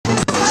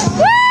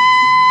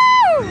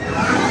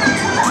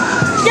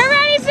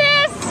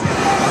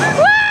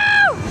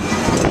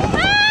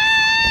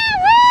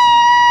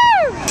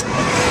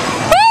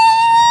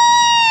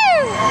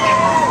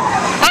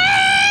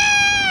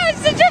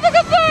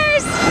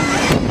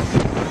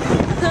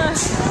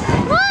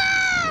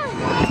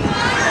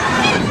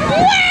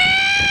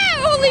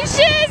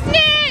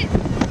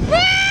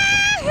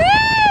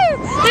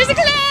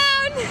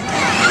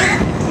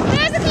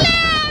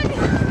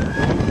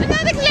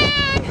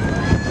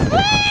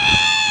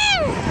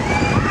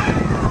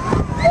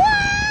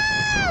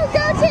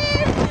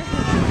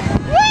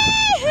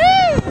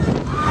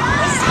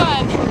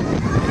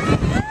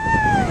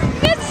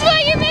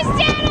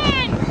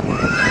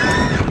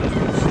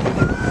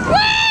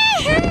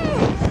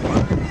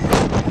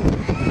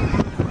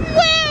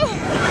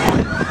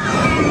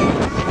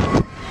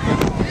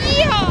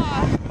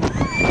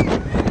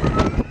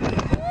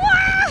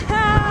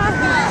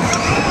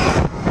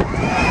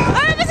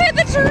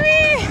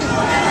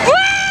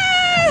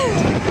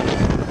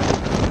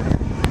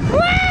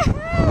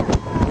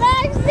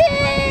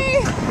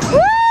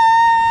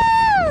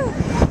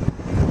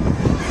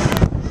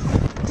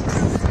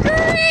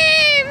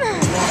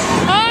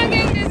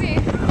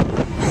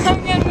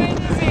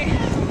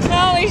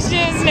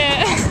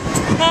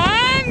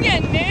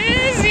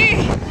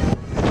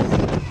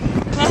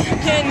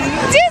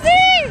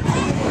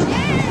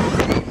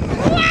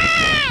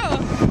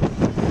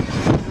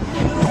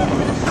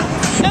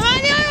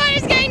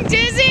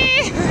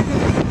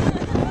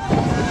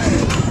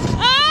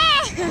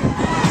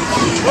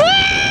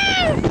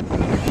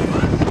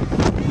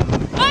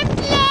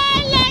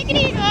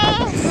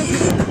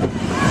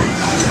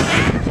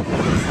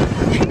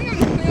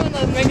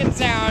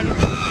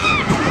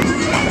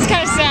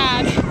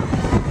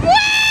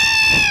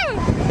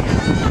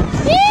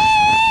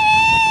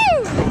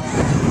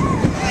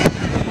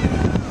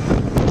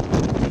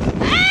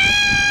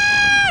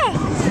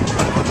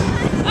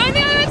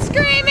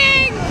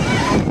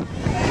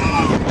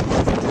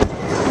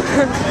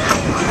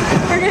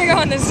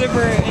on the zipper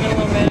in a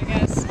little bit, I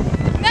guess.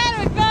 That'll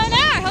be fun.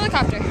 Ah,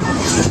 helicopter.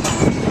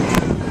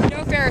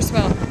 No Ferris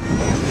wheel.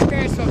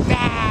 Ferris wheel,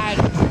 bad.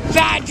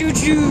 Bad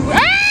juju.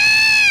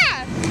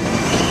 Ah!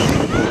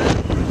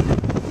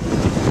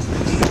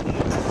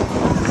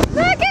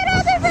 Look at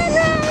all the red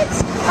lights.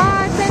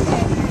 Ah, it's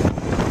ending.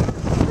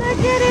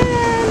 Look at it.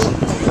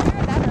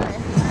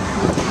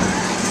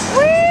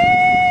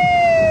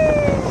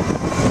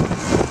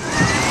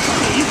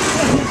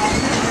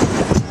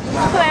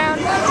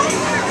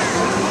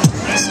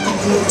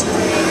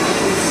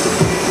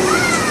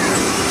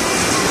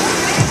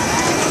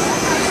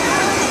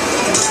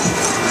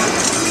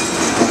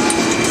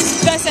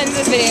 That ends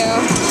this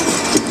video.